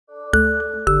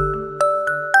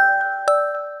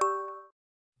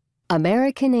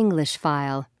American English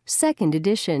File, 2nd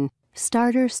edition,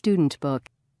 Starter Student Book,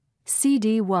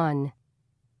 CD 1.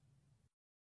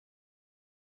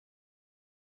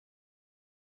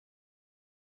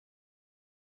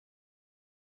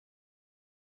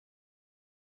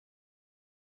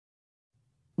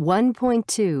 One point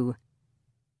two.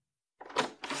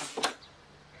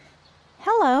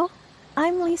 Hello,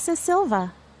 I'm Lisa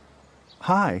Silva.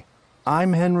 Hi,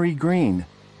 I'm Henry Green.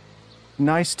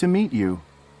 Nice to meet you.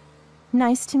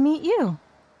 Nice to meet you.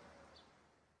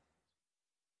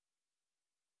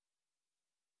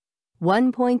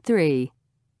 1.3.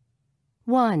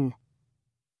 1.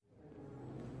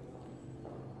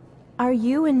 Are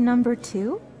you in number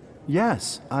 2?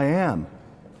 Yes, I am.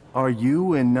 Are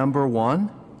you in number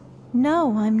 1?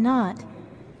 No, I'm not.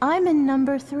 I'm in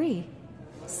number 3.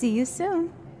 See you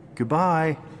soon.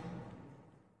 Goodbye.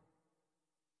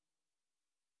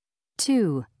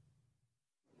 2.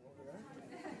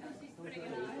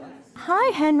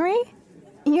 Hi, Henry.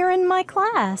 You're in my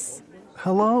class.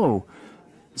 Hello.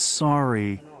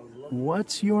 Sorry.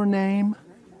 What's your name?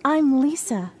 I'm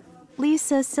Lisa.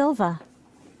 Lisa Silva.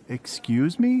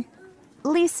 Excuse me?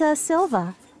 Lisa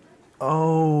Silva.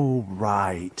 Oh,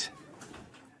 right.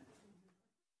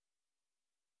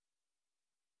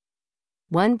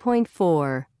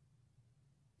 1.4.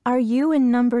 Are you in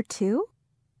number 2?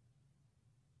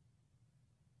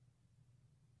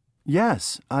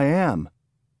 Yes, I am.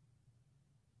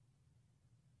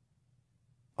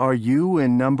 Are you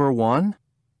in number 1?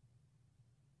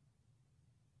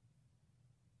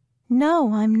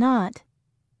 No, I'm not.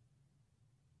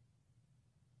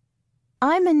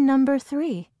 I'm in number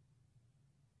 3.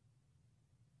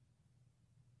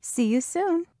 See you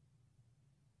soon.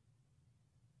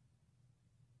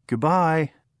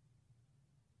 Goodbye.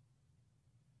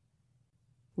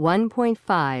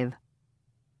 1.5.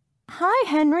 Hi,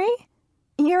 Henry.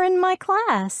 You're in my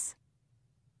class.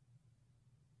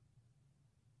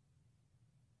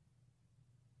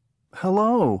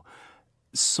 Hello.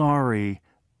 Sorry.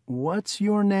 What's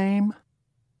your name?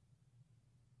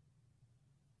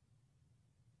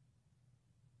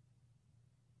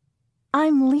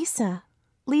 I'm Lisa.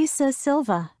 Lisa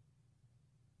Silva.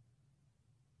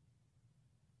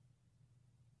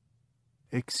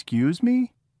 Excuse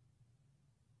me?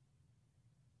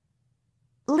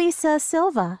 Lisa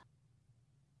Silva.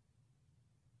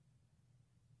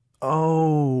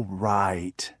 Oh,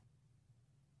 right.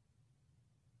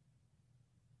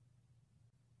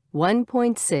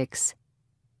 1.6.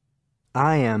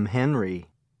 I am Henry.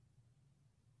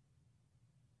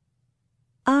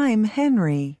 I'm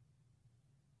Henry.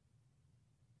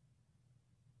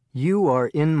 You are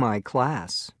in my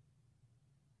class.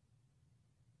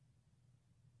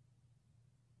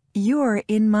 You're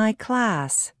in my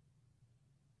class.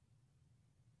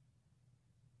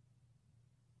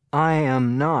 I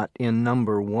am not in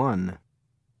number 1.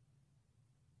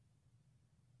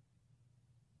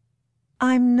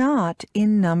 I'm not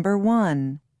in number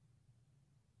 1.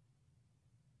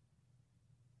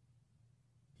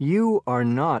 You are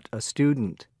not a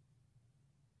student.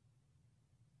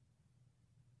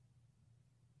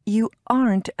 You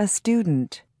aren't a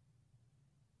student.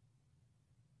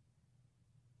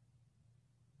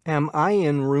 Am I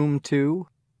in room 2?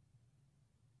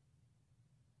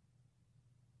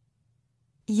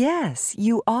 Yes,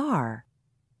 you are.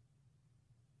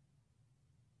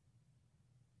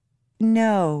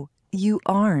 No, you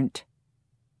aren't.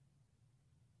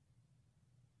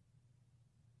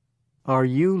 Are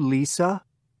you Lisa?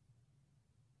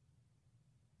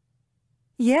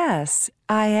 Yes,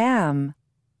 I am.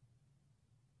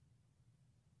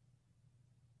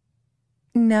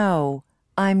 No,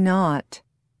 I'm not.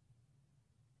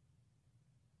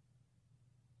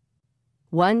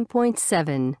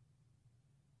 1.7.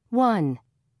 1.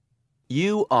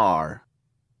 You are.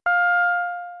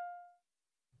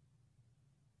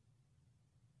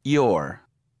 Your.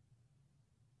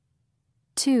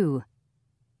 2.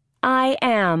 I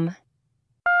am.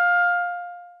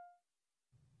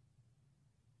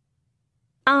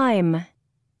 I'm.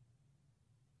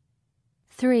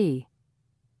 3.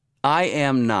 I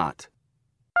am not.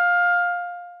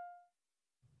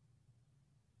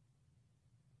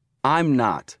 I'm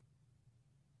not.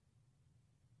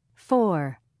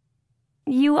 4.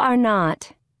 You are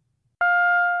not.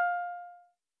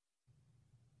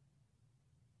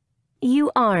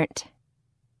 You aren't.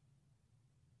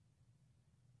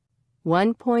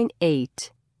 1.8.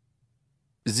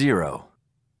 0.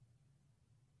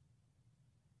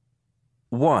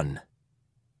 1.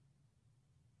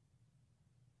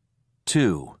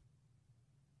 2.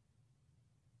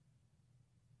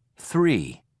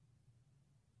 3.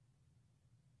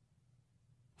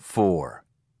 4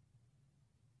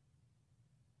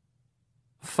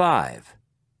 5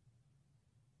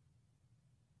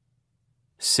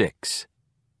 6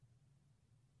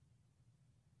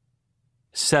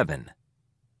 7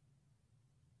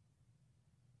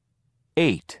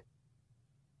 8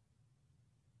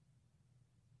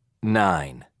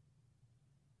 9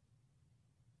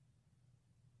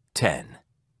 10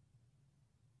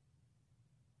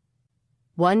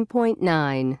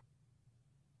 1.9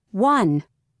 1,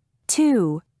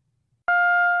 2,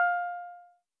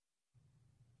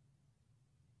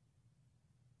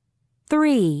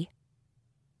 3,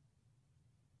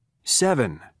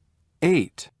 7,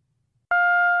 8,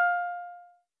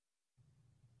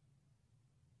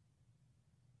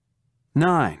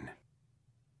 9,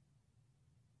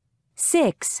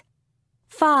 6,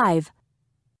 5,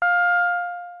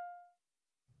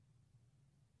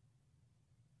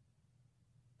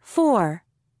 4,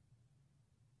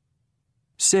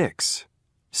 6,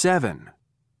 7,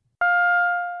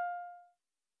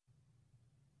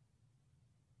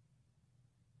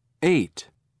 8,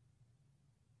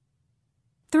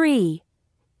 3,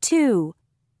 2,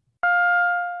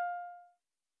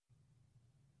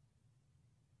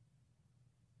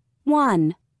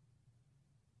 1,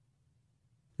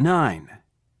 9,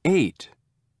 8,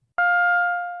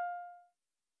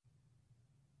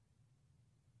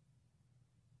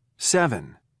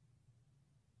 7,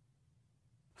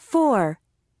 4,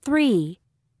 3,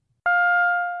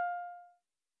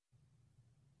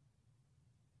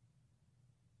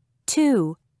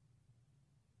 2,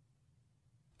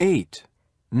 8,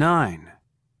 9,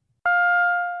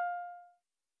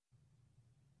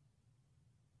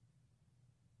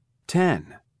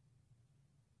 10,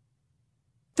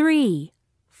 3,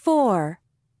 4,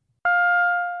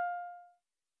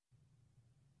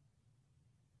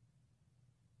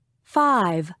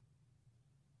 5,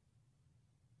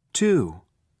 2,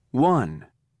 1,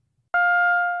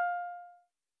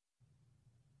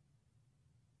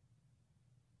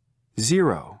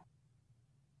 0,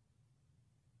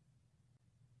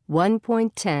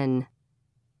 1.10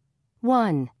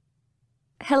 1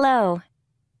 Hello.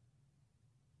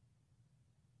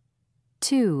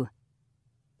 2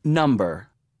 Number.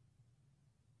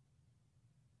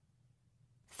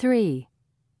 3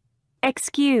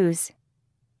 Excuse.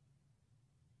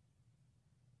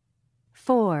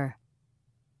 4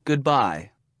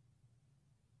 Goodbye.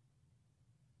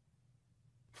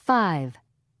 5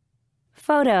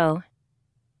 Photo.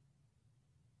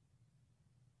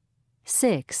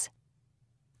 6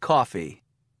 Coffee.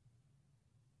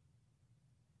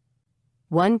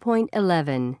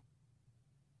 1.11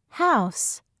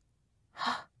 House.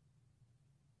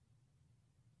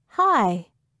 Hi.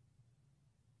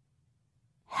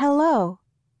 Hello.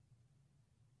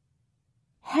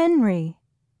 Henry.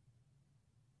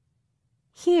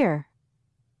 Here.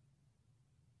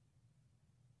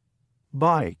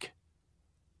 bike,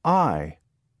 I,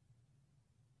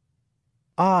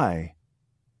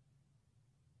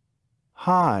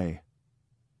 high,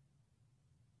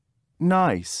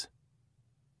 nice,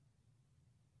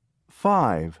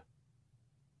 5,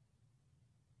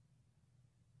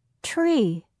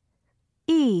 Tree.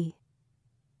 E.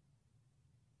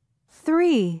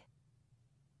 3.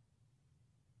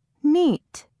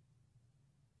 Meet.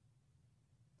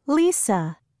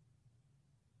 Lisa.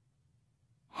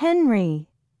 Henry.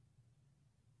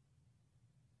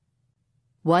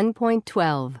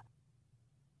 1.12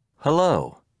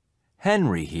 Hello.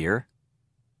 Henry here.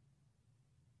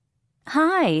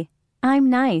 Hi, I'm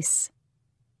nice.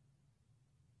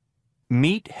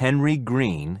 Meet Henry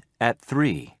Green at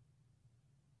 3.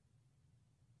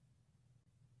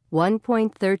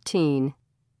 1.13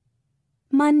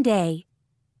 Monday.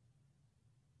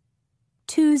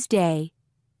 Tuesday.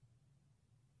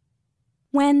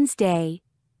 Wednesday.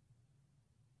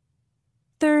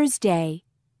 Thursday.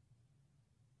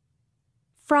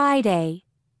 Friday.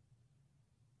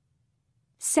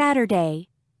 Saturday.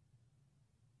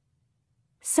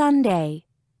 Sunday.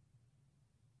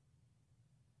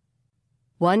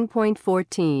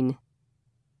 1.14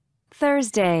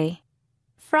 Thursday.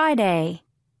 Friday.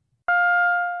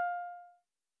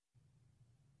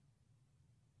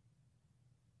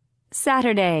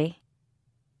 Saturday.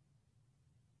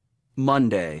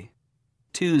 Monday.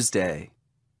 Tuesday.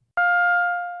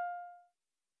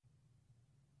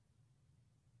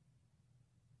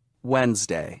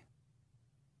 Wednesday.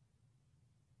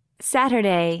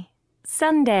 Saturday.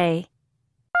 Sunday.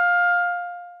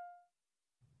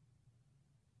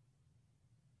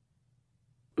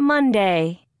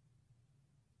 Monday.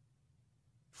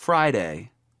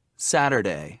 Friday.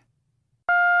 Saturday.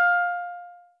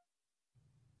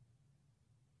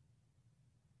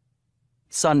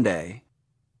 Sunday,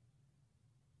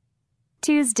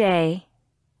 Tuesday,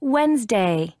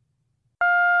 Wednesday.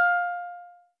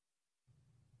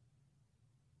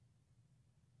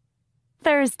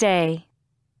 Thursday,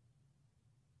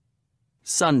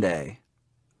 Sunday,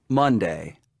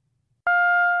 Monday,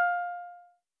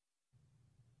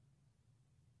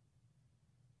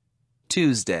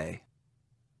 Tuesday,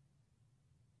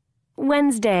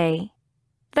 Wednesday,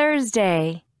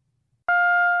 Thursday.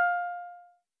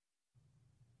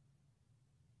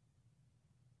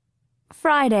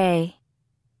 Friday,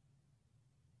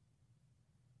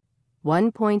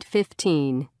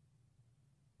 1.15.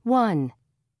 1.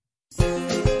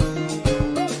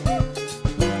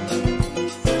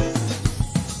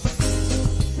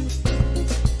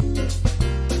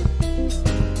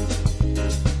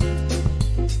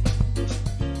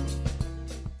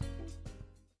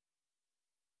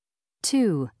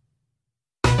 Two.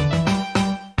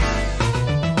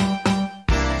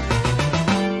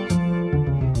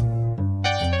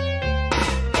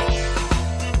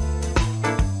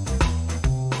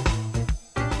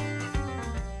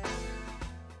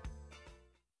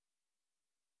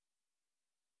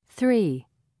 3.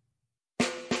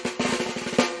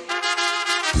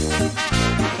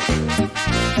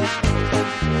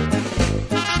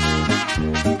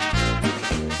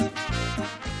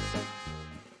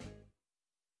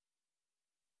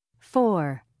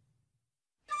 4.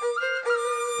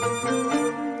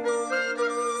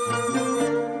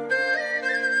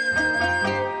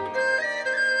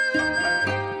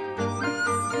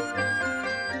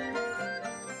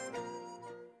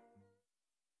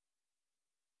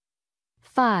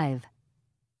 5.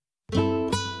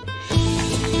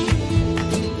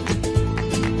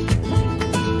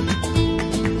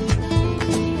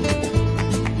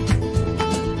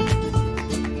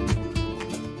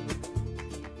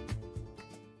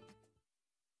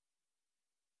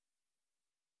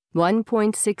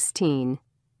 1.16.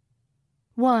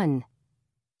 1.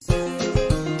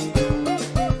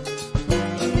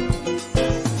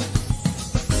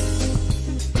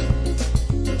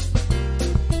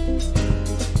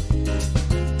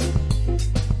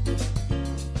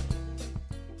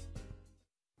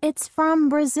 It's from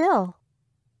Brazil.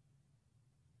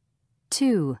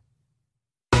 2.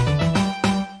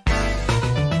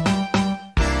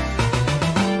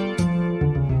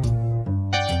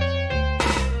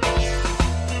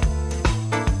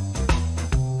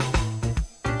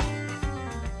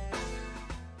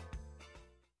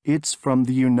 It's from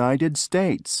the United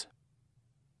States.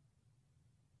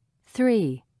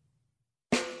 3.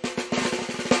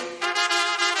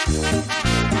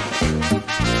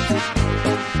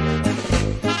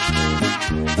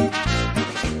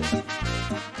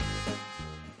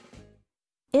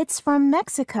 'It's from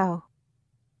Mexico.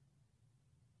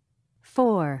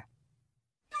 4.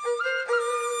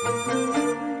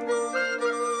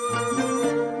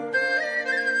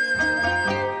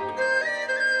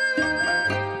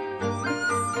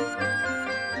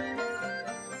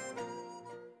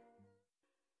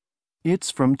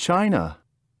 'It's from China.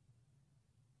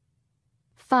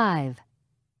 5.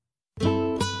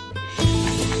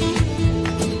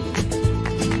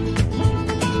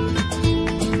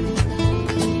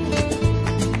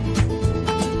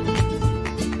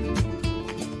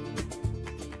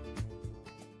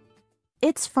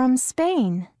 'It's from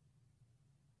Spain.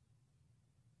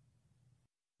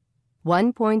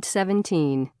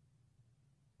 1.17.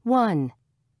 1.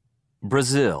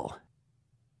 Brazil,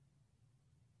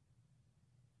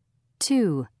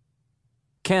 2.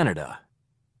 Canada,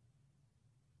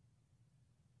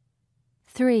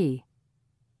 3.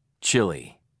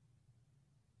 Chile,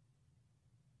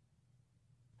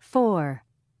 4.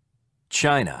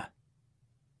 China,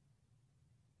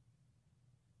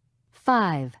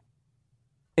 5.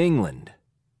 England,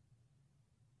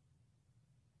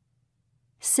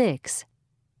 6.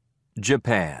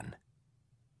 Japan,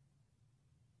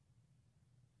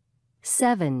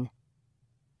 7.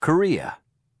 Korea,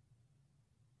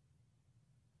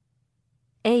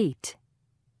 8.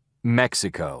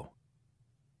 Mexico,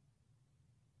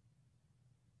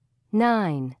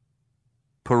 9.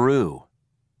 Peru,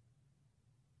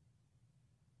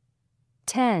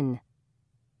 10.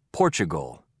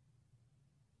 Portugal,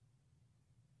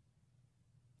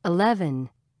 11.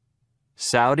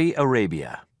 Saudi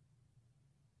Arabia,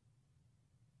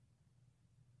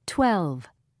 12.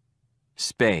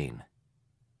 Spain,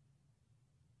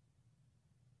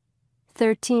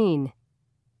 13.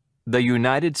 the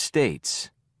United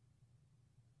States,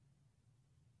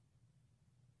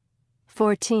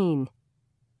 14.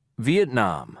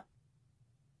 Vietnam,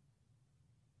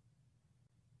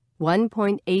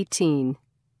 1.18.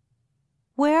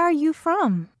 Where are you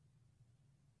from?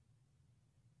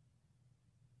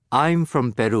 I'm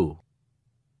from Peru.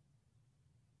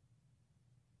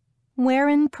 Where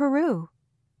in Peru?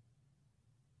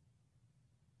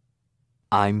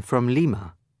 I'm from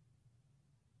Lima.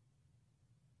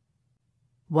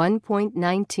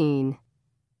 1.19.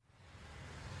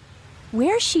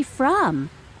 Where's she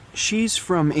from? She's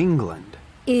from England.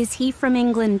 Is he from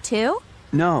England too?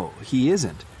 No, he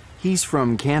isn't. He's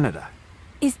from Canada.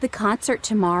 Is the concert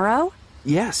tomorrow?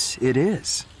 Yes, it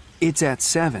is. It's at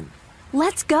 7.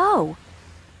 Let's go.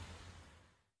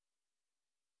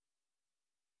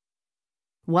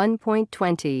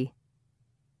 1.20.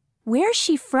 Where's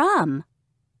she from?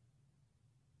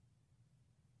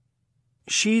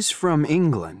 She's from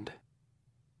England.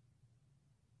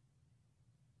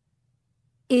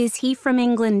 Is he from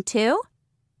England too?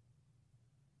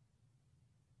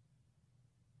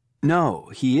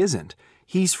 No, he isn't.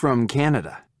 He's from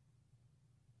Canada.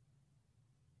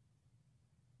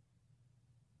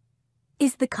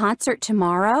 Is the concert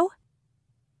tomorrow?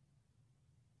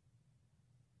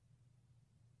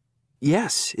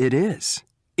 Yes, it is.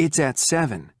 It's at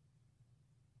 7.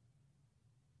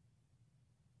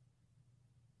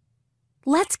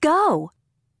 Let's go.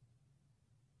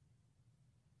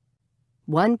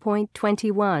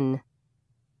 1.21.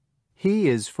 He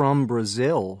is from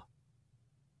Brazil.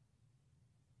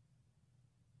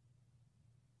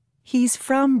 He's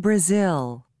from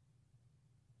Brazil.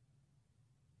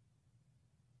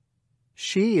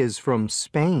 She is from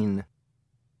Spain.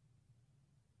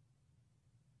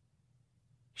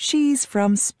 She's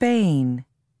from Spain.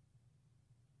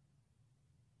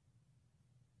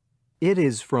 It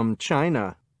is from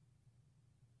China.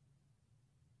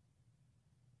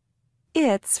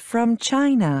 It's from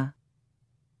China.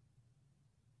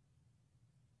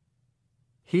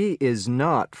 He is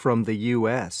not from the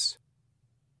U.S.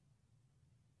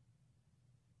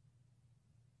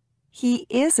 He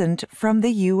isn't from the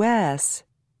U.S.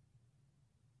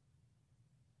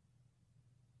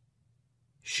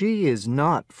 She is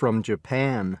not from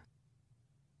Japan.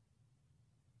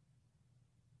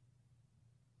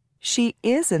 She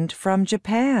isn't from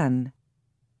Japan.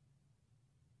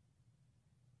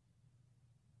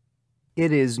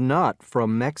 It is not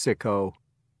from Mexico.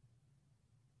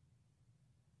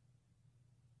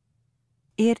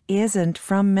 It isn't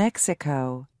from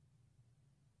Mexico.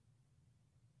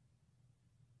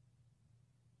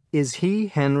 Is he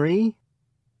Henry?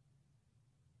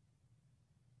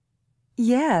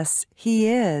 Yes, he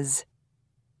is.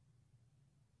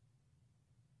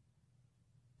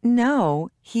 No,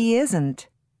 he isn't.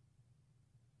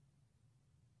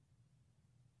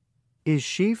 Is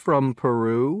she from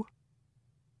Peru?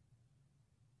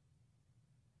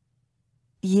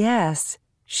 Yes,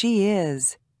 she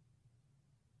is.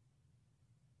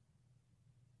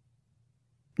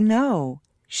 No,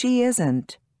 she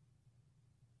isn't.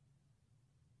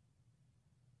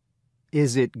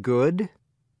 Is it good?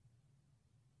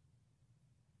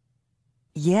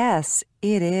 Yes,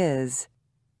 it is.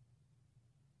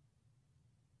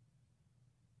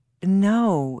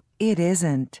 No, it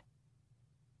isn't.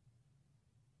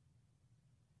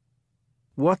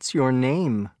 What's your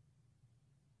name?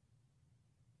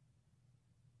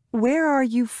 Where are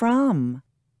you from?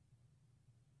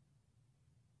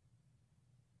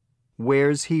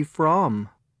 Where's he from?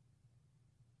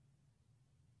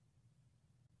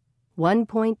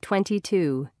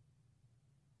 1.22.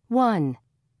 1.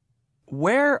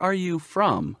 Where are you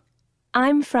from?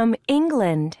 I'm from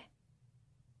England.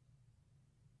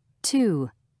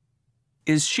 2.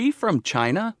 Is she from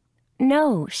China?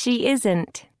 No, she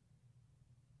isn't.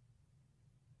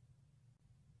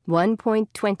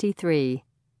 1.23.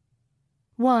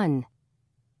 1.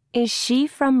 Is she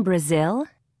from Brazil?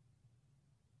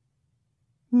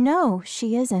 No,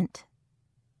 she isn't.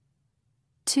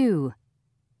 2.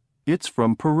 It's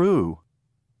from Peru.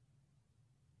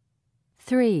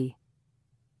 3.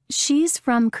 She's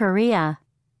from Korea.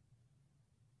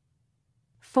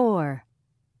 4.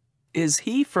 Is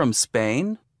he from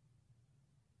Spain?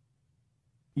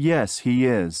 Yes, he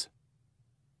is.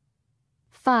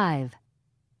 5.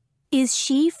 Is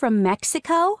she from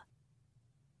Mexico?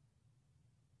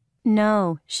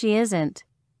 No, she isn't.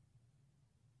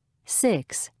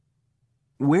 6.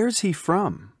 Where's he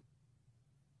from?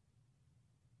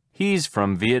 He's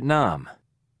from Vietnam.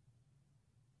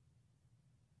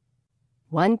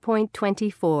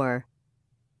 1.24.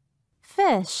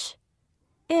 Fish.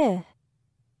 It.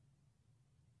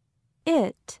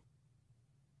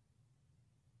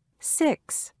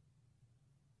 6.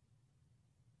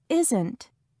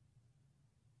 Isn't.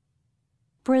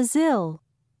 Brazil.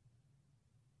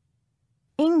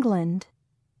 England.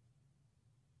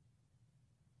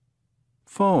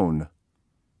 phone.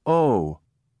 O.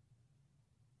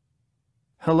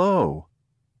 Hello.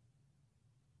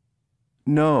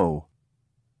 No.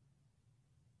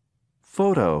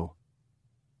 Photo.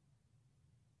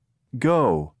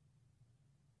 Go.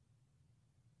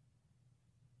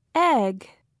 Egg.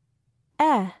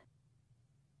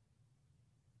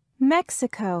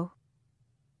 Mexico.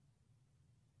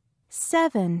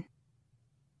 7.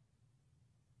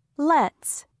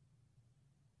 Let's.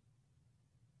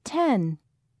 10.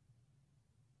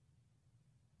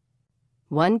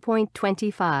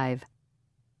 1.25.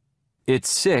 It's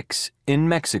 6 in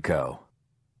Mexico.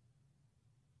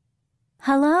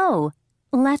 Hello.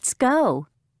 Let's go.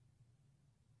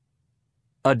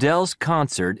 Adele's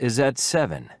concert is at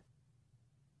 7.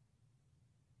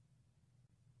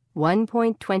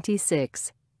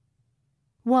 1.26.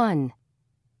 1.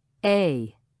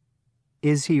 A.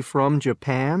 Is he from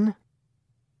Japan?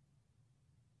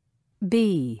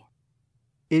 B.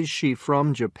 Is she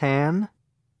from Japan?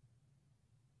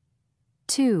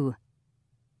 2.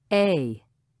 A.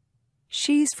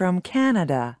 She's from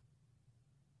Canada.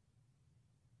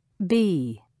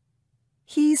 B.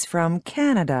 He's from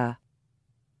Canada.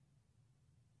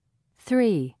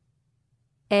 3.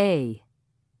 A.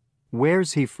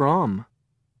 Where's he from?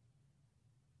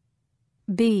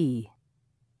 B.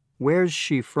 Where's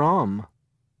she from?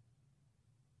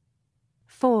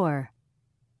 4.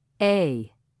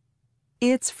 A.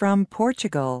 It's from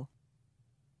Portugal.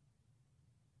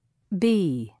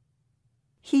 B.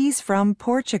 He's from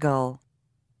Portugal.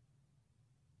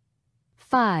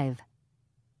 5.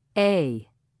 A.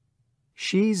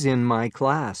 She's in my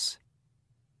class.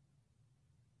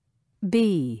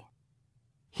 B.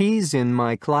 He's in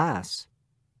my class.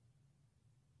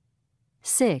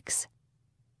 6.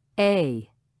 A.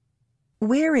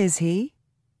 Where is he?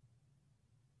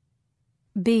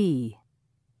 B.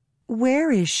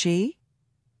 Where is she?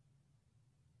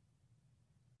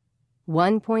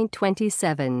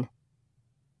 1.27.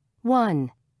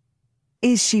 1.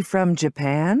 Is she from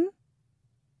Japan?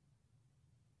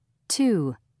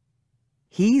 2.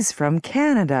 He's from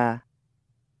Canada.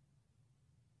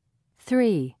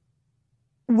 3.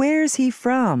 Where's he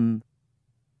from?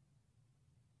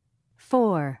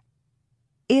 4.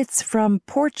 It's from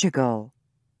Portugal.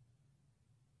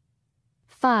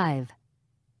 5.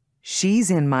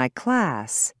 She's in my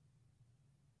class.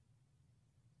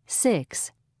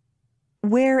 6.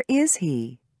 Where is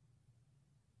he?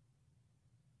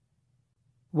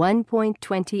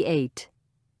 1.28.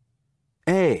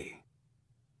 A.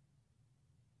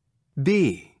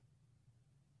 B.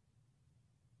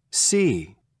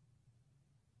 C.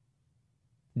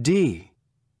 D.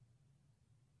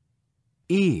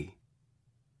 E.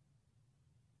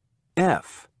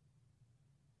 F.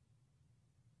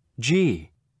 G.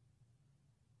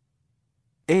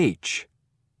 H.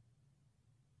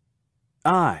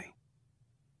 I.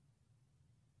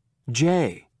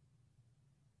 J.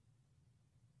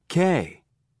 K.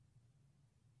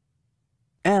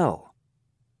 L.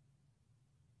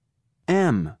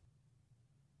 M.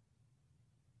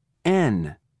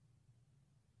 N.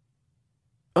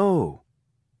 O.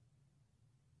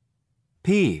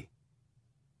 P.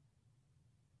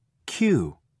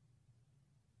 Q.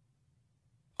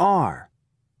 R.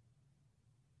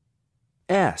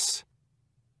 S.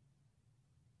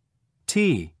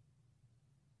 T.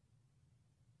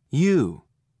 U.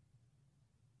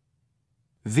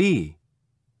 V.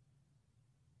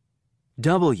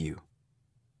 W.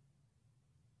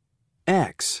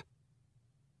 X.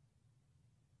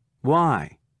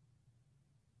 Y.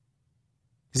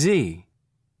 Z.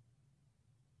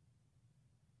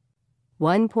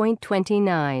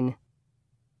 1.29.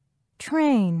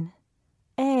 Train.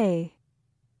 A.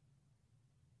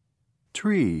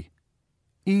 Tree.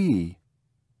 E.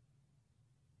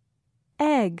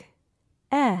 Egg.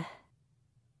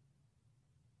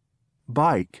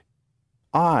 Bike.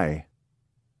 I.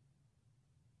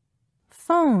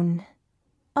 Phone.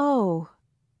 O.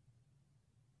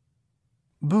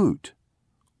 Boot.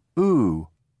 Oo.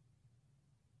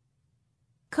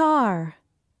 Car.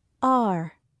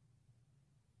 R.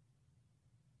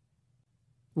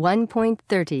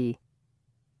 1.30.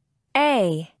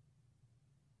 A.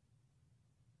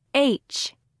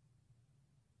 H.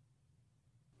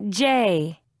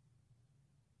 J.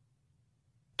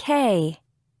 K.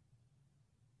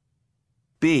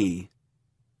 B.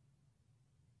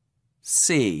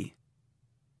 C.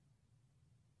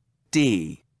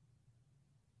 D.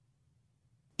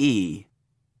 E.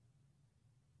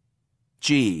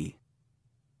 G.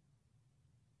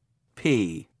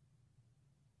 P.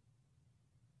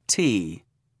 T.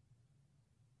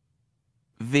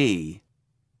 V.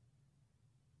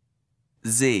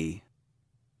 Z.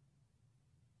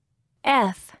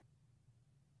 F.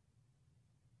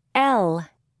 L.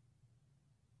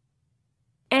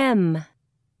 M.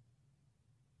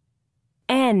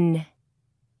 N.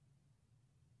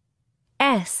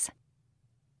 S.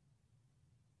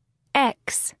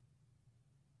 X.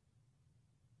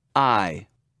 I.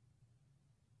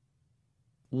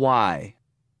 Y.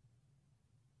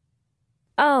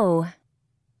 O.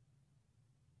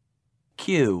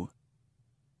 Q.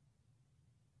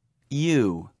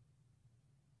 U.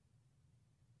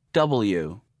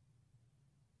 W.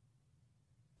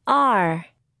 R.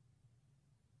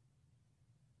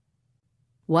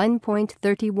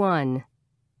 1.31.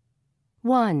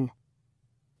 1,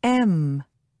 M.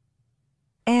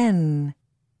 N.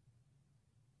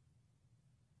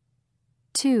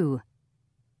 2,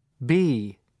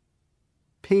 B,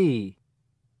 P,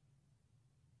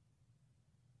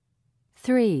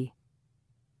 3,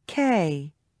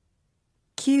 K.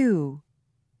 Q.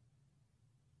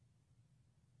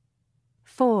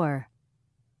 4,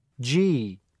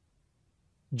 G,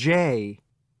 J,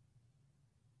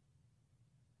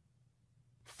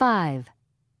 5,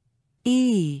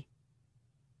 E.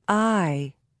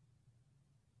 I.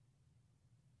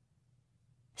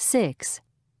 6,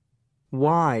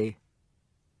 Y,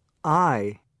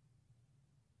 I,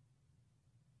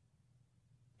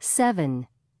 7,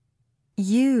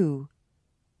 U.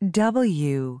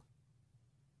 W.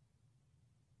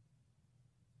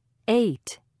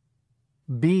 8,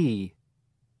 B,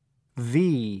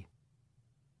 V,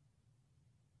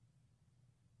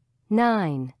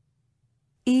 9,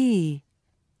 E.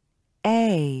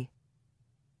 A.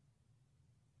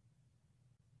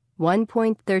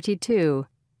 1.32.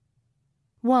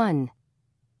 1,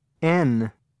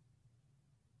 N,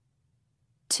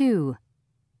 2,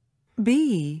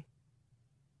 B.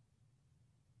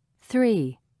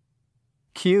 3,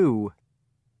 Q,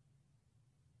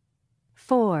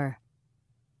 4,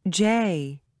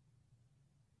 J.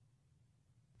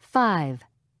 5,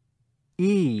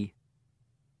 E,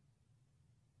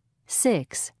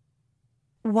 6,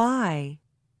 Y.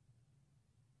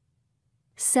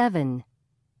 7,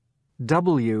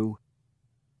 W,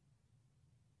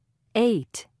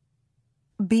 8,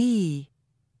 B.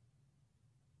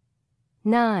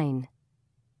 9,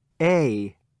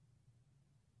 A,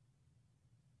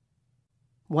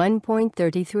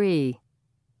 1.33.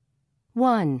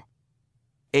 1,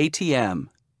 ATM.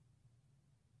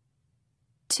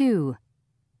 2,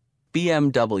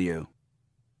 BMW.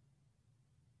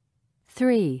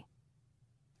 3,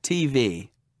 TV.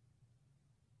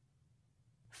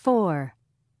 4,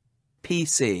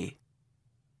 PC.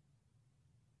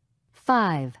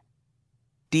 5,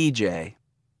 DJ.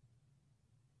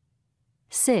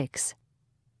 6,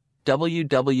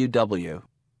 WWW.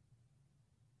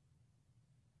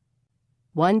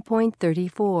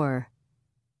 1.34.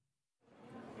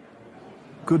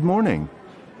 Good morning.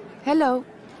 Hello,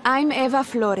 I'm Eva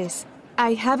Flores.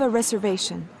 I have a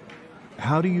reservation.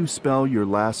 How do you spell your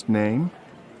last name?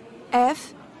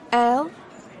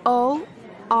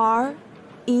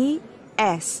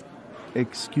 Flores.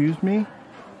 Excuse me?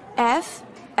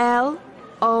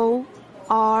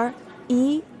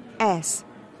 Flores.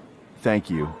 Thank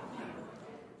you.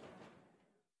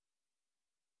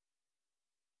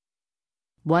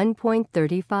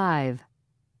 1.35.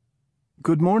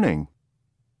 Good morning.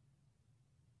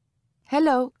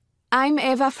 Hello, I'm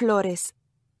Eva Flores.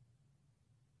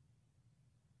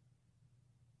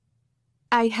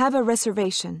 I have a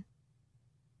reservation.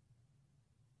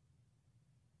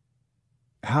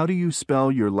 How do you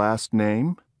spell your last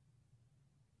name?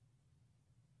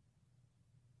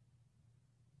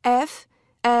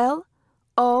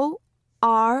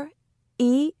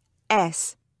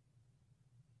 Flores.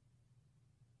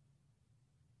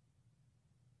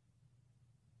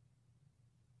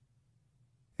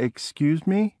 Excuse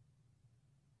me?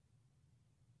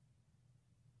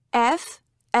 Flores.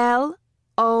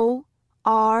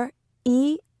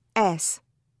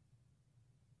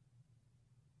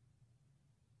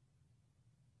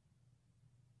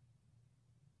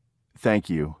 Thank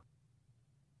you.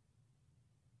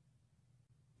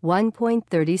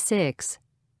 1.36.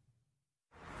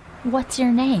 What's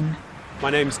your name?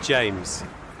 My name's James.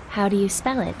 How do you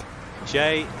spell it?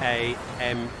 James.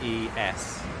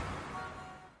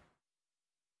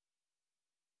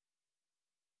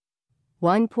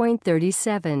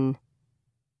 1.37.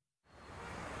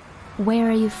 Where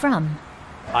are you from?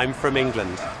 I'm from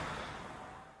England.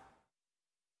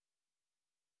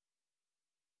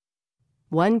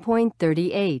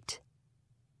 1.38.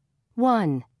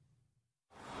 1,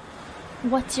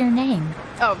 What's your name?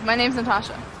 Oh, my name's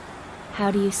Natasha.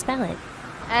 How do you spell it?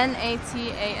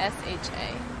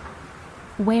 Natasha.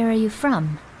 Where are you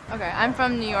from? Okay, I'm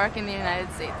from New York in the United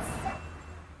States.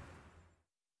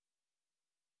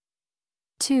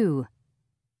 2.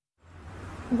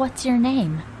 What's your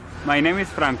name? My name is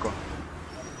Franco.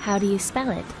 How do you spell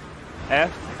it?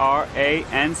 Franco.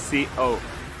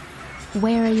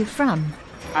 Where are you from?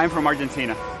 I'm from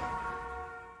Argentina.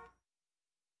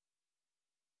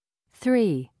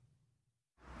 3.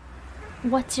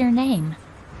 What's your name?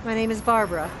 My name is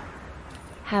Barbara.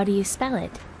 How do you spell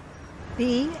it?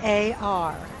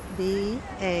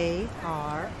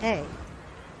 Barbara.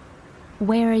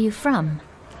 Where are you from?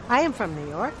 I am from New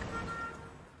York.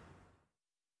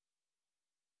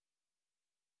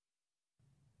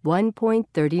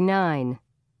 1.39.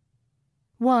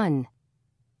 1.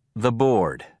 The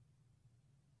board.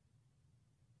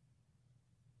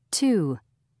 2.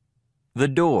 The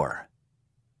door.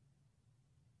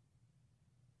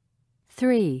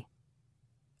 3.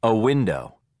 A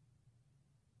window.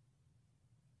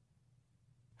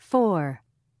 4.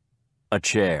 A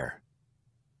chair.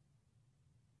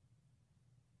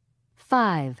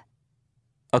 5.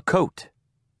 A coat.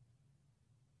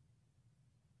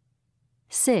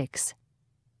 6.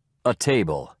 A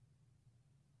table.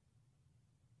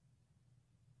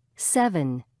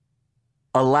 7.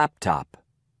 A laptop.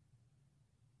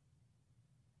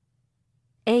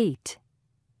 8.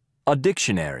 A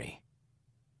dictionary.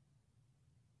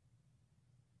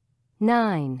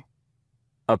 9.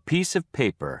 A piece of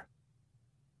paper.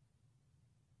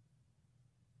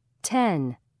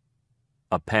 10.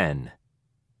 A pen.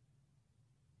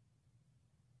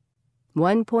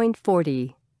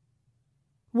 1.40.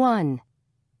 1.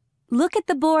 Look at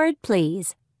the board,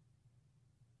 please.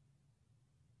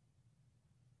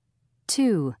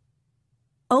 2.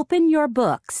 Open your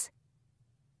books.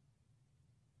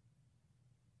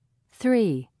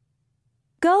 3.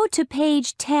 Go to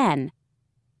page 10.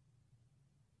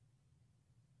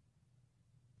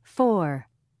 4.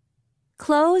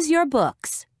 Close your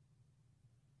books.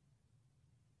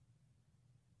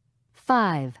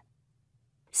 5.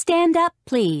 Stand up,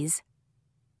 please.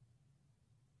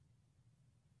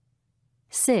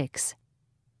 6.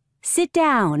 Sit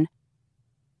down.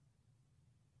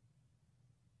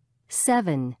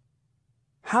 7.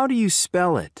 How do you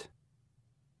spell it?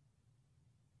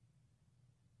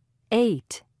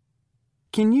 8.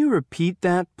 Can you repeat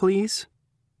that, please?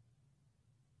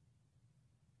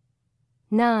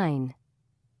 9.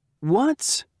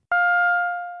 What's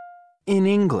in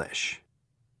English?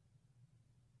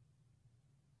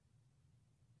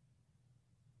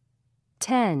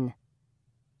 10.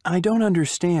 I don't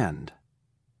understand.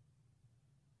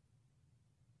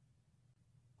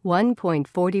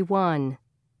 1.41.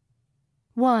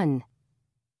 1.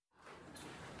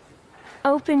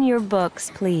 Open your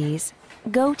books, please.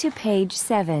 Go to page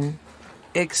 7.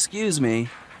 Excuse me,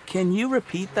 can you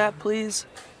repeat that, please?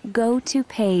 Go to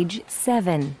page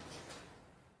 7.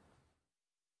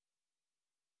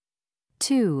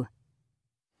 2.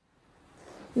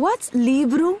 What's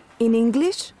libro in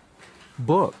English?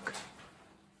 Book.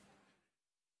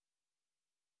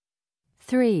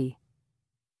 3.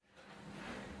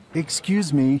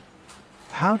 Excuse me,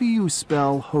 how do you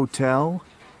spell hotel?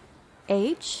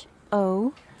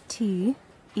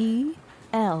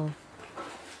 Hotel.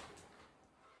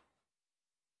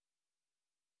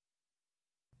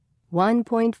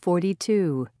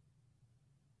 1.42.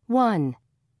 1.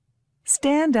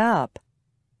 Stand up.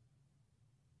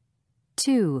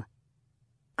 2.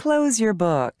 Close your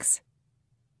books.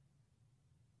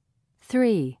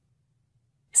 3.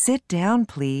 Sit down,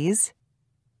 please.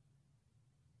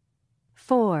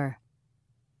 4.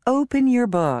 Open your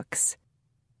books.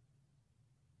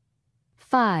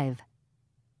 5.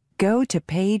 Go to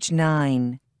page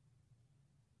 9.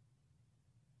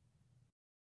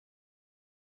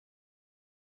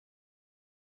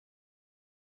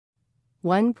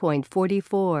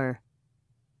 $1.44.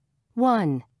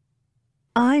 1.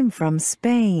 I'm from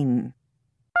Spain.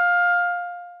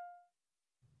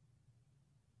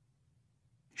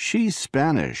 She's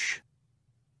Spanish.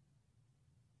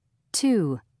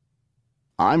 2.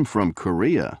 I'm from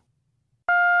Korea.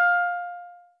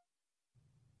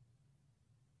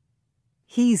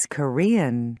 He's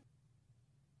Korean.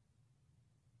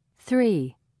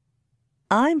 3.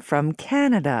 I'm from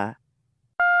Canada.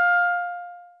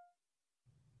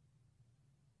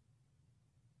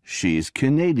 She's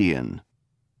Canadian.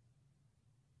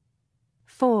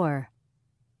 4.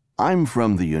 I'm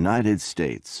from the United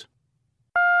States.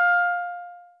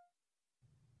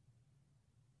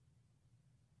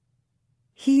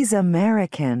 He's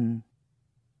American.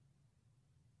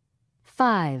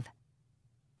 5.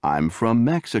 I'm from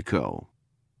Mexico.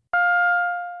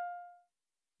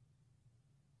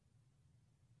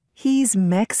 He's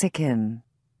Mexican.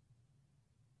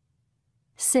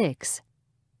 6.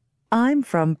 I'm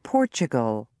from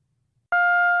Portugal.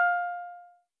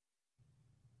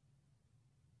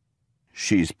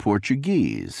 She's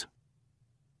Portuguese.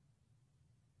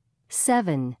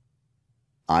 7.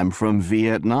 I'm from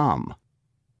Vietnam.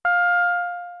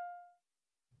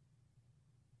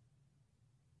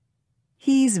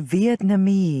 He's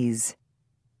Vietnamese.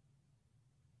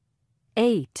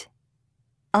 8.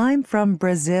 I'm from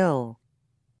Brazil.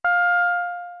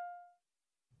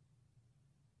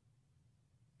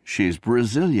 She's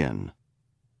Brazilian.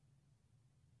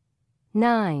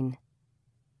 9.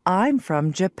 I'm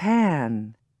from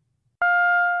Japan.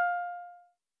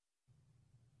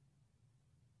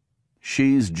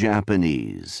 She's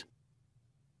Japanese.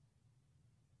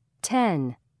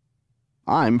 10.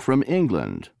 I'm from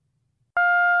England.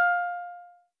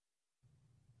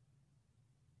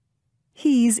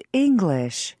 He's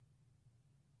English.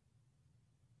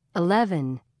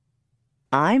 11.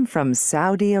 I'm from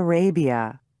Saudi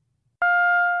Arabia.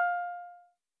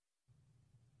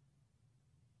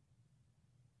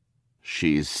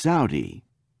 She's Saudi.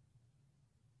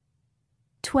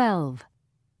 12.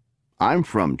 I'm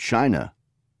from China.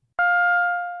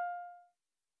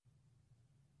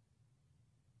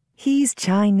 He's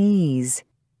Chinese.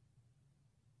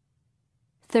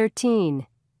 13.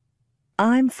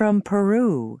 I'm from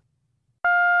Peru.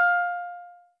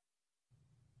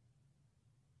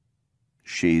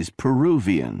 She's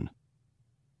Peruvian.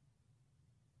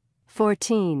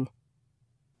 14.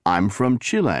 I'm from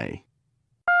Chile.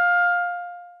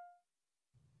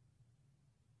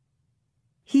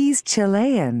 He's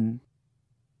Chilean.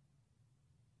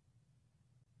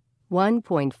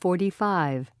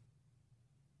 1.45.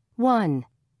 1.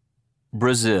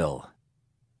 Brazil.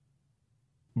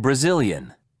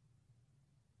 Brazilian.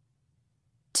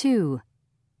 2.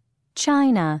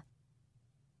 China.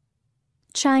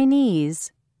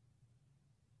 Chinese.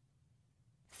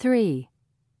 3.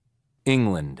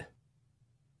 England.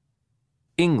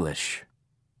 English.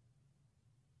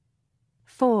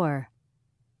 4.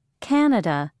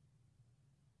 Canada.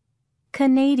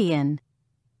 Canadian.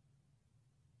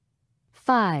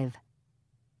 5.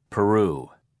 Peru.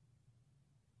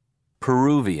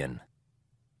 Peruvian.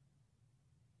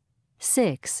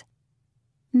 6.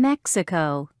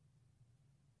 Mexico.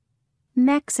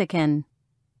 Mexican.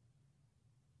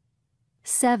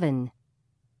 7.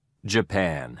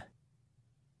 Japan.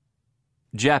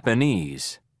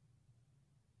 Japanese.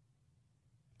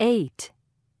 8.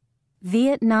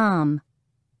 Vietnam.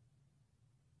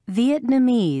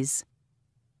 Vietnamese.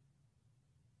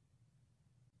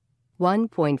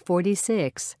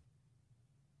 1.46.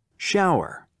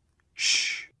 Shower.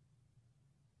 Shh.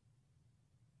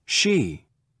 She.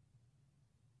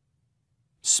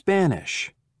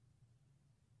 Spanish.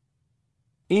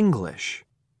 English.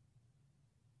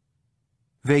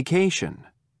 Vacation.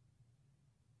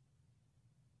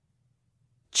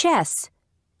 Chess.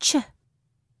 Ch.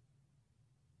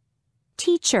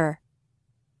 Teacher.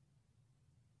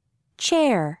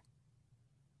 Chair.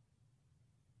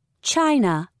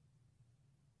 China.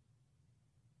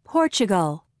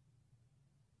 Portugal.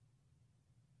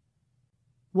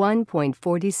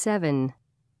 1.47.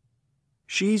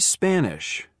 She's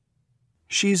Spanish.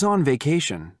 She's on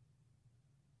vacation.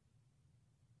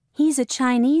 He's a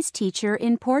Chinese teacher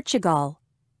in Portugal.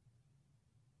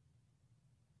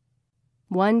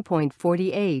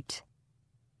 1.48.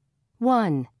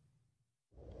 1.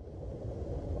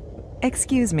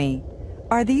 Excuse me,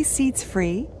 are these seats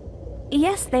free?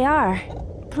 Yes, they are.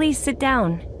 Please sit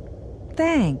down.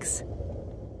 Thanks.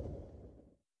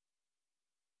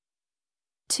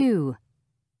 2.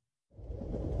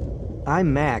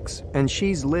 I'm Max, and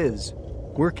she's Liz.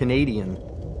 We're Canadian.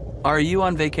 Are you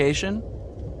on vacation?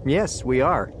 Yes, we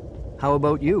are. How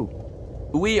about you?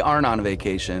 We aren't on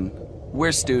vacation.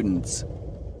 We're students.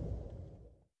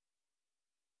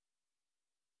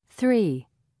 3.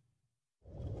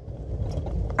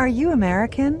 Are you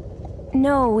American?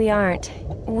 No, we aren't.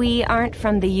 We aren't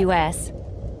from the U.S.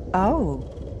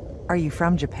 Oh, are you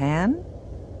from Japan?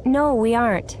 No, we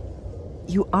aren't.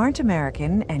 You aren't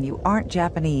American and you aren't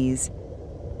Japanese.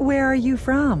 Where are you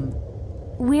from?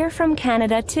 We're from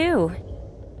Canada, too.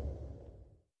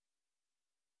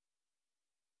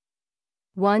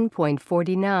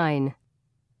 1.49.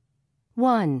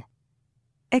 1.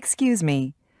 Excuse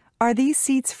me, are these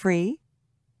seats free?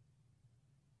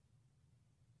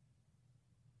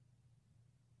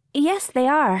 Yes, they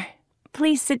are.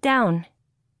 Please sit down.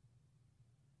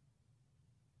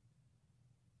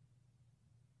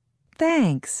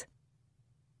 Thanks.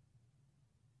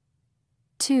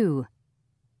 2.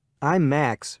 I'm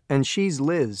Max, and she's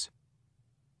Liz.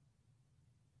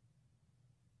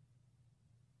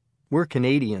 We're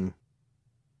Canadian.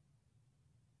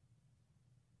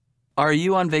 Are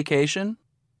you on vacation?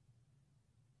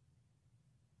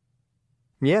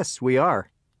 Yes, we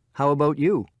are. How about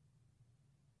you?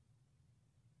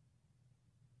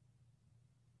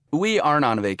 We aren't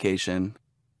on vacation.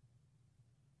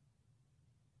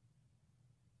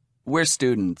 We're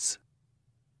students.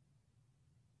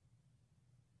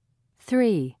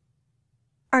 3.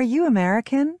 Are you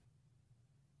American?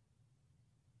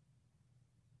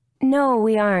 No,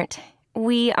 we aren't.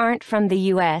 We aren't from the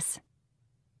U.S.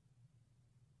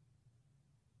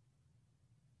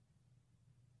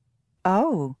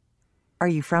 Oh, are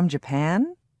you from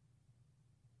Japan?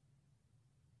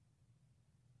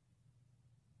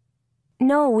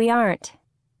 No, we aren't.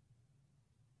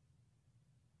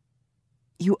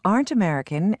 You aren't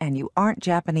American and you aren't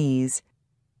Japanese.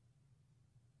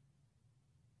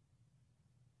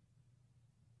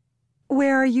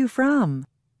 Where are you from?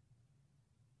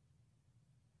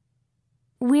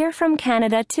 We're from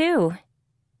Canada, too.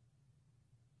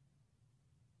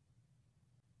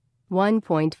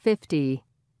 1.50.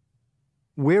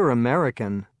 We're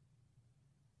American.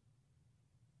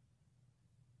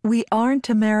 We aren't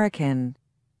American.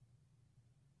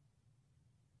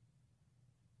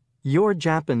 You're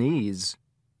Japanese.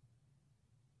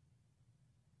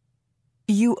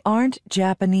 You aren't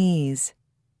Japanese.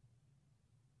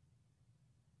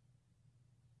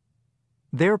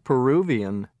 They're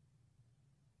Peruvian.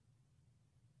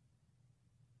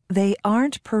 They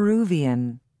aren't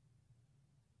Peruvian.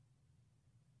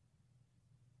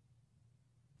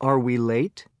 Are we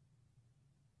late?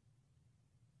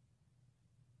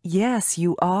 Yes,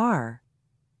 you are.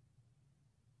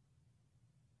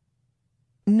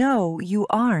 No, you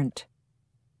aren't.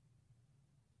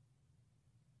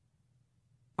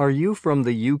 Are you from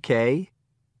the UK?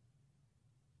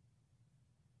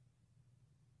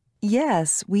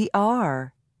 Yes, we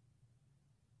are.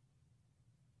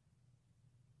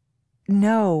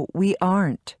 No, we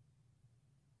aren't.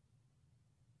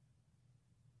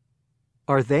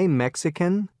 Are they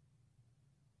Mexican?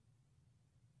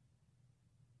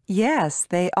 Yes,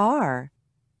 they are.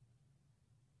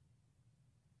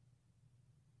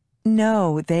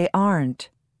 No, they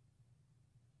aren't.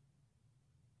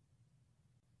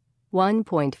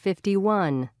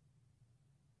 1.51.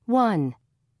 1.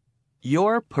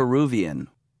 You're Peruvian.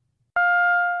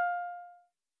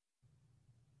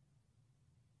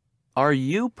 Are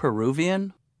you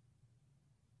Peruvian?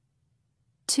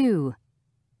 2.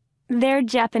 They're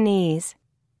Japanese.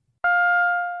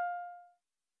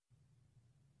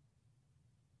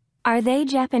 Are they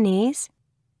Japanese?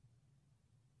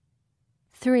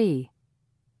 3.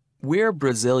 We're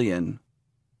Brazilian.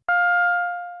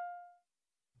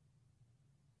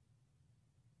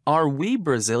 Are we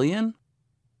Brazilian?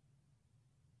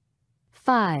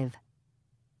 5.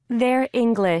 They're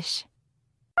English.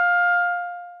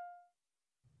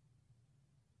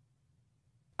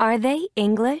 Are they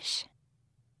English?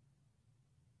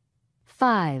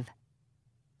 5.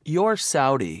 You're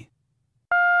Saudi.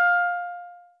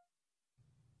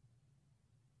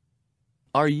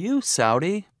 Are you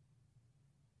Saudi?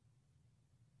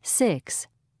 6.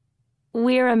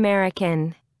 We're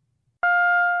American.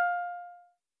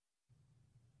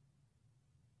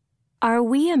 Are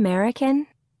we American?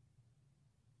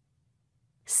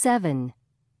 7.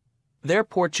 They're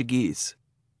Portuguese.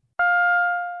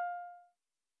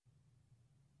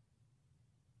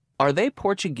 Are they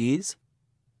Portuguese?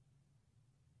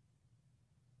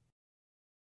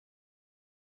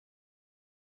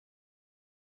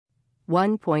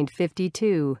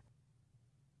 1.52.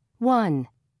 1.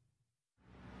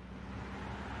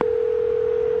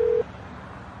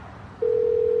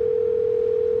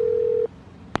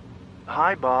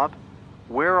 Hi, Bob.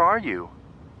 Where are you?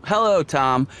 Hello,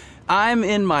 Tom. I'm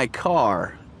in my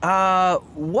car.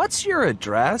 What's your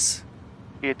address?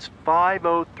 It's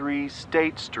 503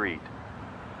 State Street.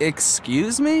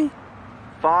 Excuse me?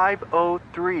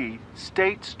 503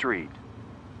 State Street.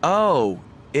 Oh,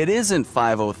 it isn't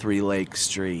 503 Lake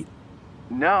Street.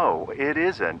 No, it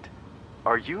isn't.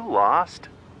 Are you lost?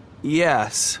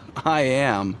 Yes, I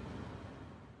am.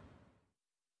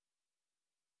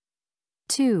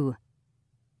 2.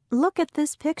 Look at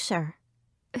this picture.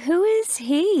 Who is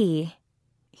he?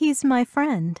 He's my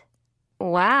friend.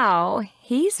 Wow,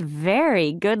 he's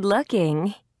very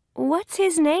good-looking. What's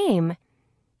his name?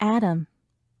 Adam.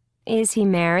 Is he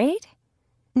married?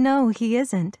 No, he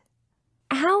isn't.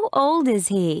 How old is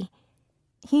he?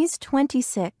 He's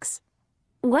 26.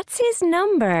 What's his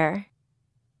number?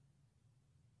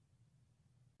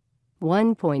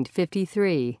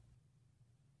 1.53.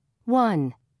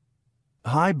 1.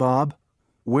 Hi, Bob.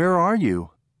 Where are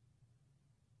you?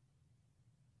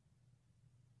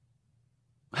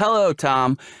 Hello,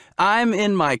 Tom. I'm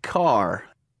in my car.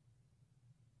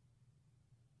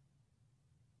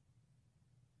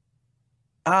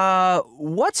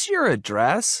 What's your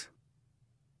address?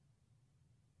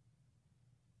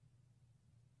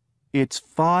 It's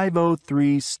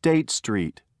 503 State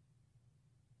Street.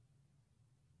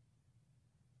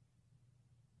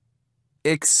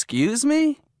 Excuse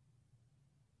me?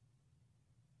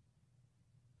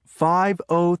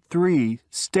 503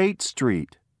 State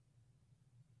Street.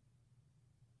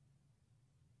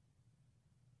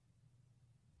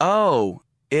 Oh,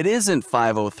 it isn't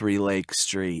 503 Lake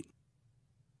Street.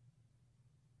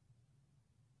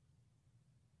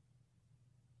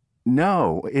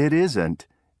 No, it isn't.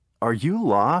 Are you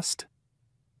lost?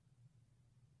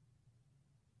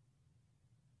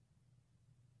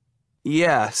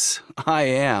 Yes, I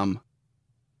am.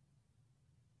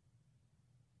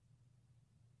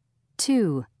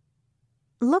 2.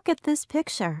 Look at this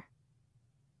picture.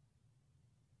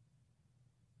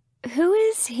 Who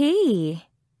is he?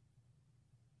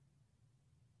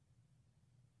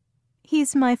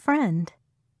 He's my friend.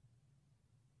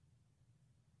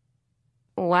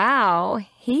 Wow,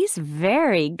 he's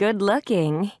very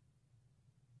good-looking.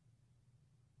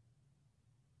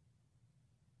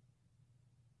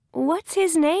 What's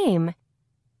his name?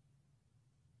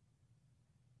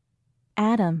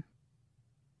 Adam.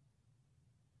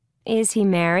 Is he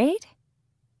married?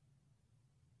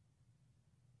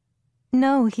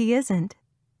 No, he isn't.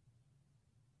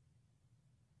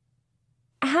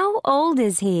 How old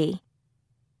is he?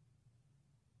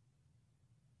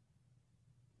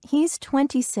 He's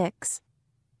 26.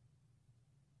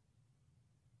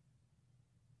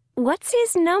 What's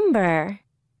his number?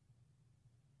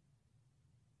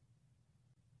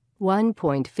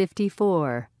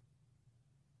 1.54.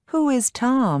 Who is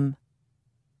Tom?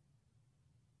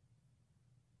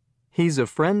 He's a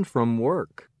friend from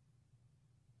work.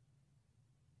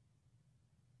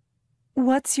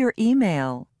 What's your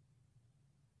email?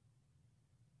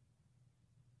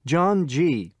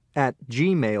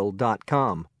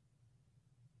 johng@gmail.com.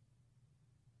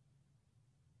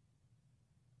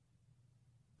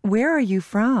 Where are you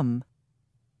from?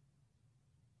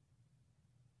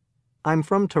 I'm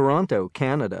from Toronto,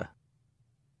 Canada.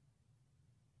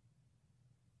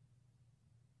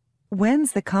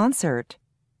 When's the concert?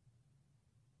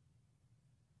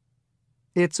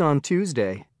 It's on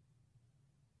Tuesday.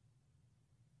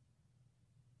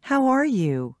 How are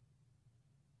you?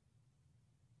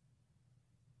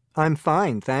 I'm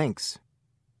fine, thanks.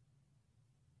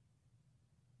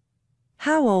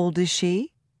 How old is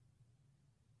she?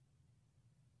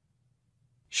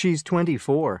 She's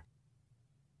 24.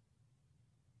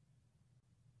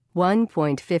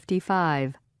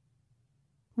 1.55.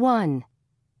 1.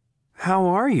 How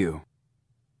are you?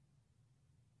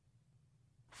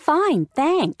 Fine,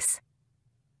 thanks.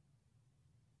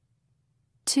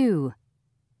 2.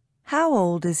 How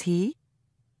old is he?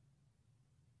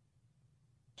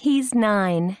 He's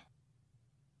 9.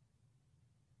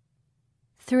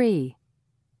 3.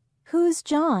 Who's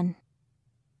John?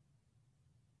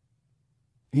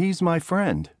 He's my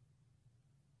friend.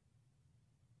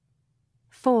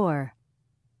 4.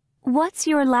 What's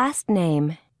your last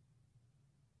name?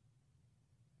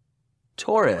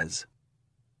 Torres.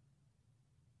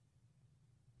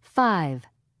 5.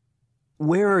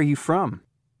 Where are you from?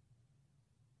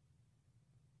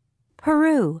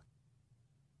 Peru.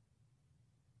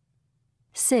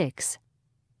 6.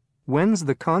 When's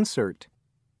the concert?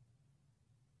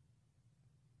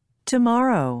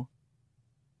 Tomorrow.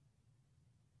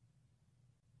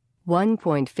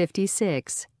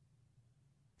 1.56.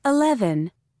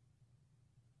 11.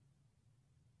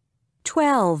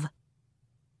 12.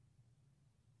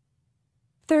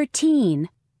 13.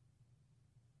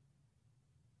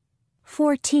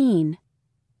 14.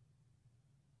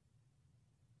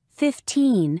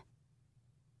 15.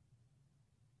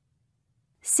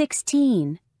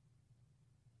 16.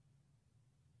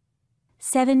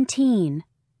 17.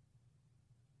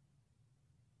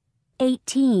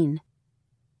 18.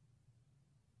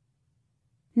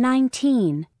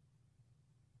 19.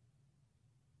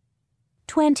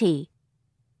 20.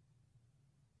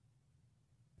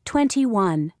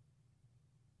 21.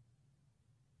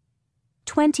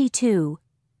 22.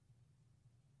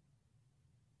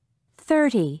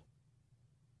 30.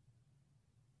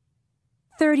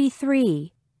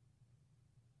 33.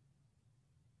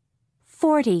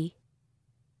 40.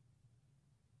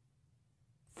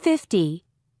 50.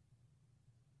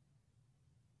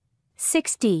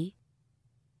 60,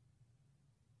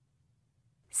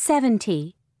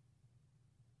 70,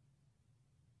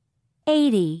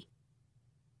 80,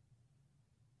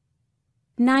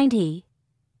 90,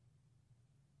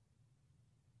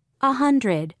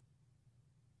 100,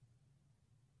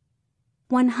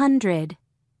 100.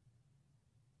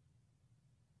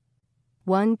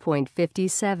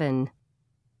 1.57.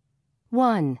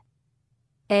 1.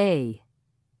 A.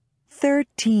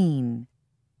 13.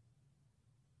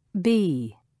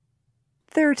 B.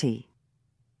 30.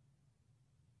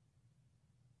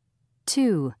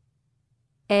 2.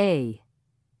 A.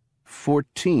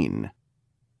 14.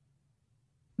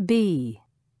 B.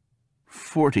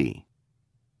 40.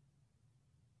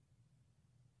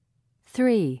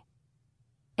 3.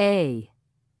 A.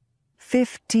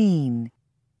 15.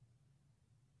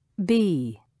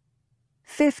 B.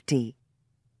 50.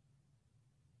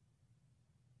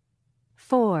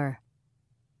 4.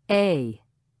 A.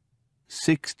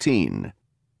 16.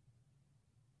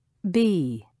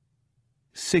 B.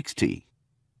 60.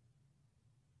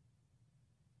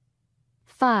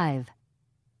 5.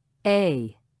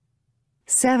 A.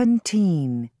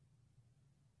 17.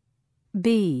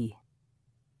 B.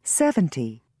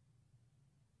 70.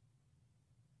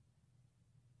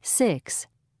 6.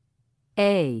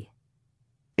 A.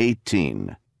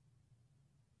 18.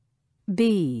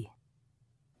 B.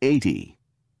 80.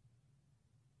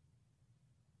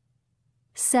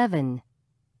 7.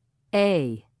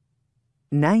 A.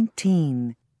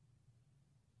 19.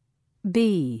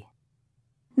 B.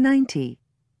 90.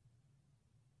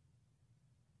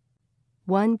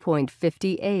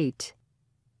 1.58.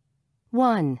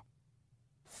 1.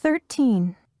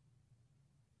 13.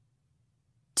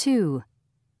 2.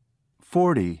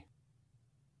 40.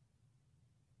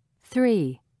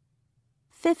 3.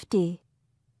 50.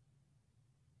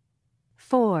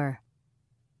 4.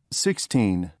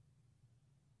 16.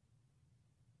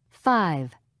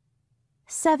 5.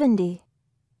 70.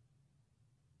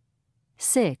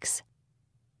 6.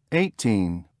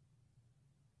 18.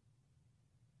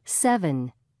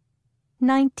 7.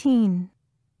 19.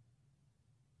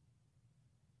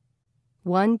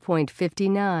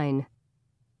 1.59.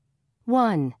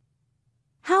 1.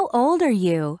 How old are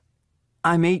you?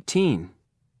 I'm 18.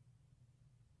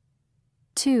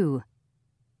 2.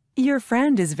 Your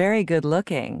friend is very good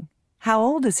looking. How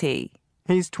old is he?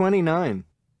 He's 29.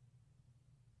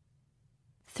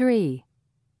 3.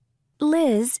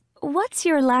 Liz, what's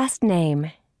your last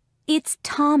name? It's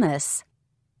Thomas.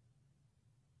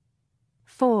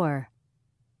 4.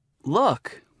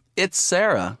 Look, it's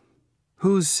Sarah.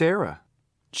 Who's Sarah?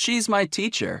 She's my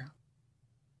teacher.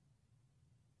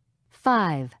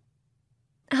 5.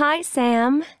 Hi,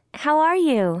 Sam. How are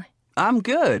you? I'm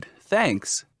good,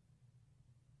 thanks.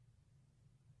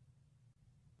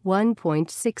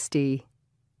 1.60.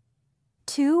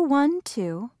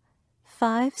 212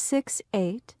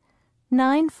 568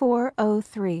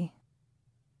 9403.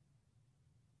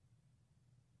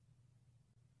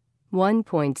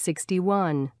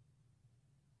 1.61.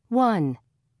 1.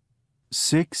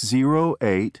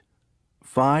 608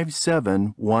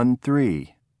 5713.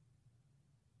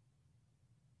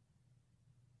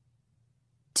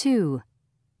 2.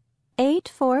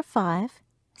 845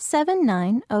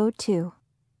 7902.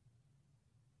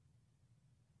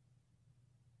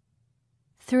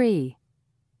 3.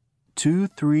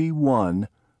 231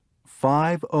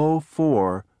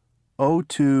 504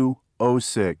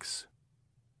 0206.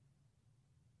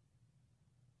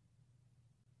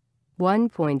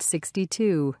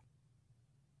 1.62.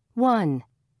 1.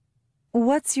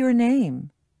 What's your name?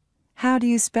 How do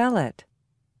you spell it?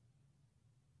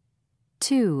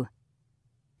 2.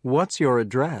 What's your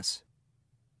address?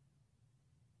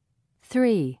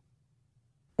 3.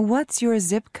 What's your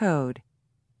zip code?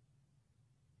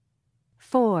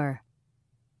 4.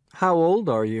 How old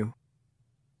are you?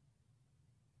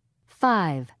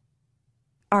 5.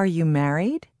 Are you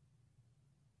married?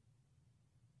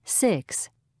 6.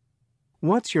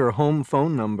 What's your home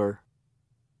phone number?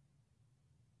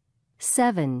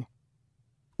 7.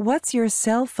 What's your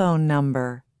cell phone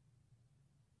number?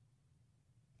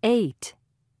 8.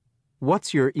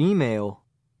 What's your email?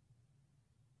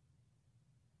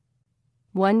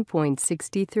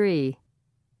 1.63.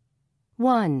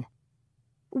 1.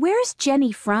 Where's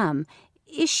Jenny from?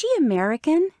 Is she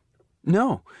American?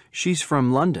 No, she's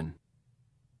from London.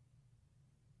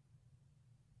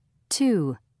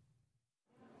 2.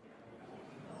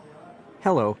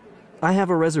 Hello, I have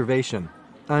a reservation.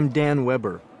 I'm Dan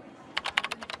Weber.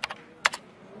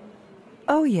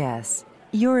 Oh, yes.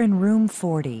 You're in room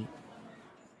 40.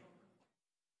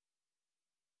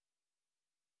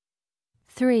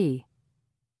 3.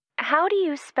 How do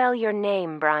you spell your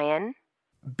name, Brian?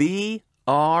 Bryan.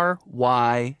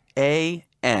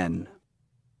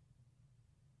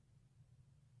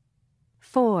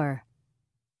 4.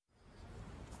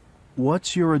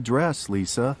 What's your address,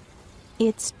 Lisa?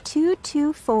 It's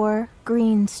 224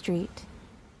 Green Street.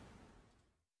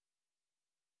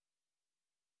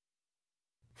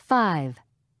 5.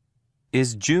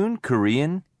 Is June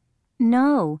Korean?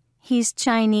 No, he's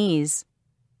Chinese.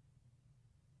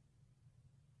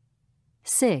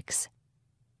 6.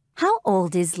 How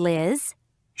old is Liz?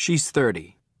 She's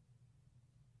 30.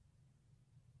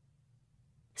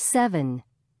 7.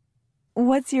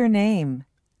 What's your name?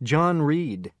 John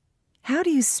Reed. How do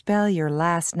you spell your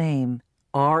last name?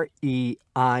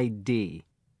 R-E-I-D.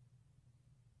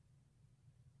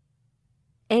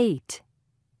 8.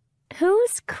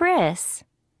 Who's Chris?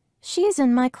 She's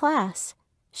in my class.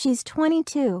 She's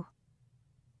 22.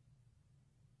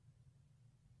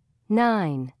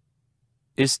 9.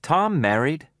 Is Tom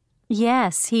married?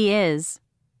 Yes, he is.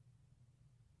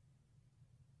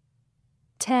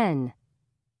 10.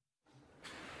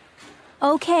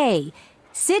 Okay,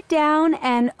 sit down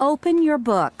and open your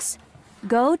books.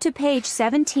 Go to page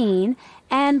 17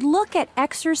 and look at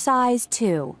exercise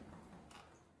 2.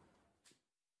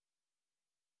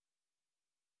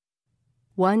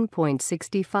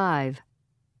 1.65.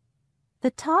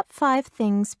 The top 5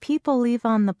 things people leave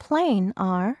on the plane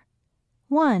are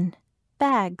 1.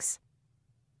 Bags.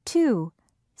 2.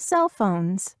 Cell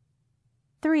phones.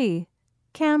 3.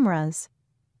 Cameras.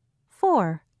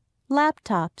 4.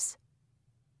 Laptops.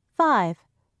 5.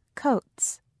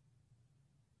 Coats.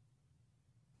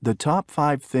 The top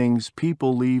 5 things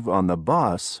people leave on the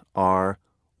bus are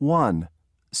 1.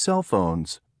 Cell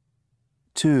phones.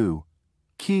 2.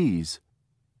 Keys.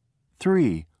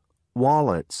 3.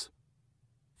 Wallets.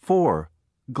 4.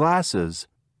 Glasses.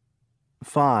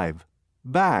 5.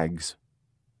 Bags.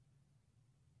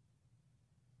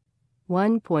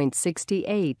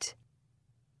 1.68.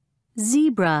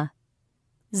 Zebra.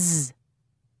 Z.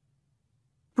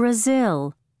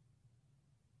 Brazil.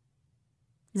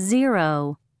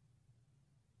 0.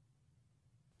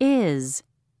 Is.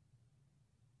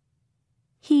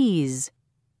 He's.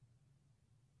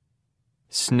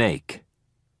 Snake.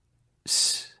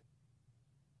 S.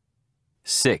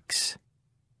 6.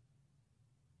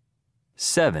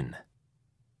 7.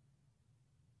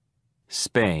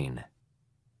 Spain.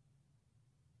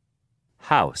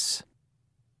 House.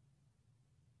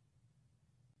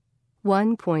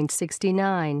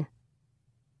 1.69.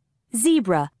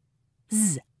 Zebra.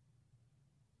 Z.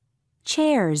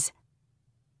 Chairs.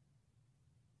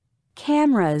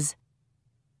 Cameras.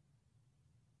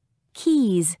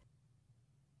 Keys.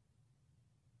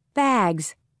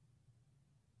 Bags.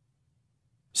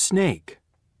 Snake.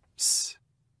 S.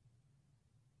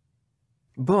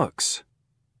 Books.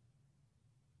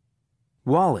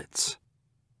 Wallets.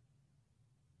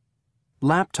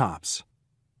 Laptops.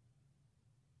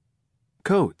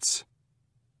 Coats.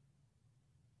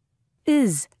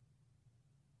 Is.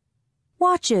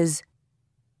 Watches.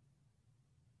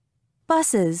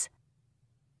 Buses.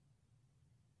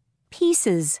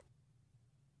 Pieces.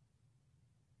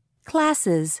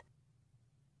 Classes.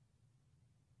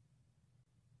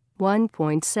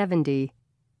 1.70.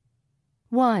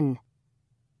 1.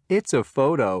 It's a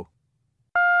photo.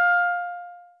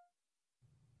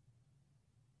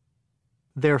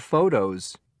 They're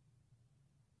photos.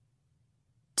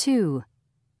 2.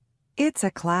 It's a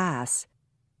class.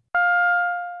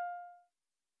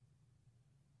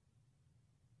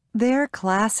 They're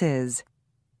classes.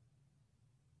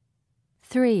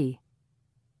 3.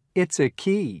 It's a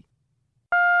key.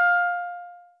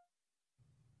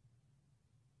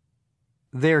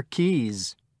 They're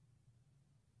keys.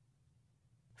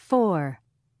 4.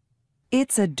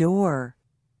 It's a door.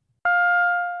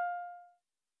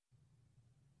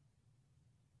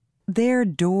 They're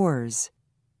doors.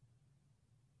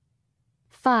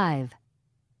 5.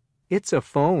 It's a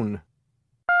phone.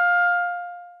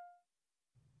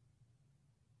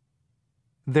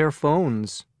 They're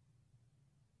phones.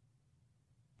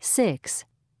 6.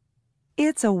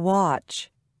 It's a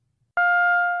watch.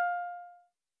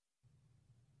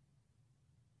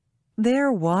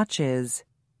 They're watches.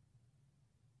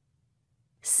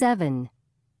 7.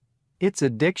 It's a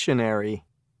dictionary.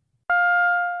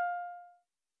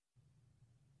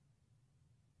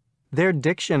 They're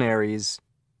dictionaries.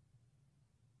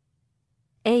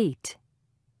 8.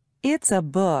 It's a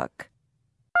book.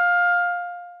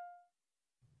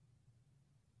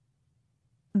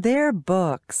 They're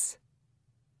books.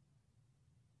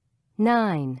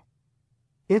 9.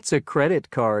 It's a credit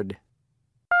card.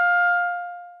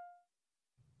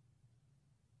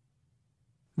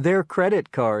 They're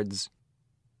credit cards.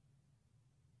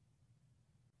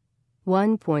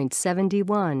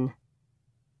 1.71.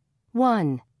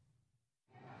 1.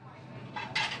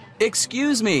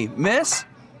 Excuse me, miss?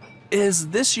 Is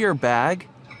this your bag?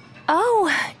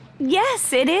 Oh,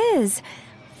 yes, it is.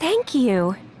 Thank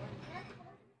you.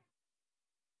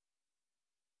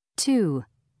 2.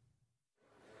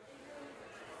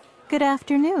 Good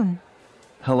afternoon.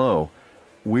 Hello.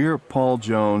 We're Paul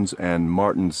Jones and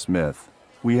Martin Smith.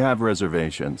 We have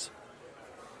reservations.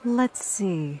 Let's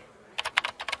see.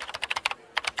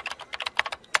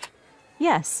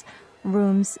 Yes,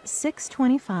 rooms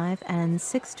 625 and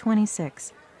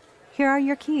 626. Here are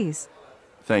your keys.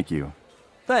 Thank you.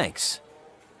 Thanks.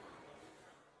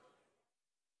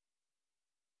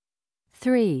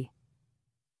 3.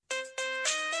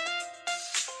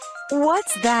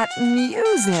 What's that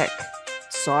music?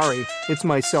 Sorry, it's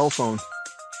my cell phone.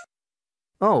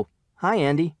 Oh, hi,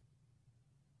 Andy.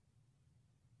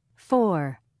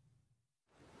 4.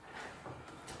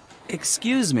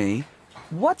 Excuse me,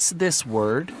 what's this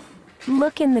word?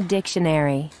 Look in the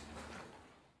dictionary.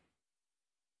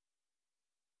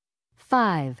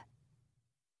 5.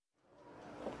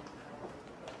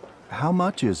 How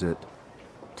much is it?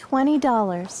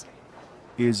 $20.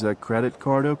 Is a credit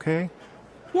card okay?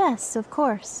 Yes, of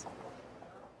course.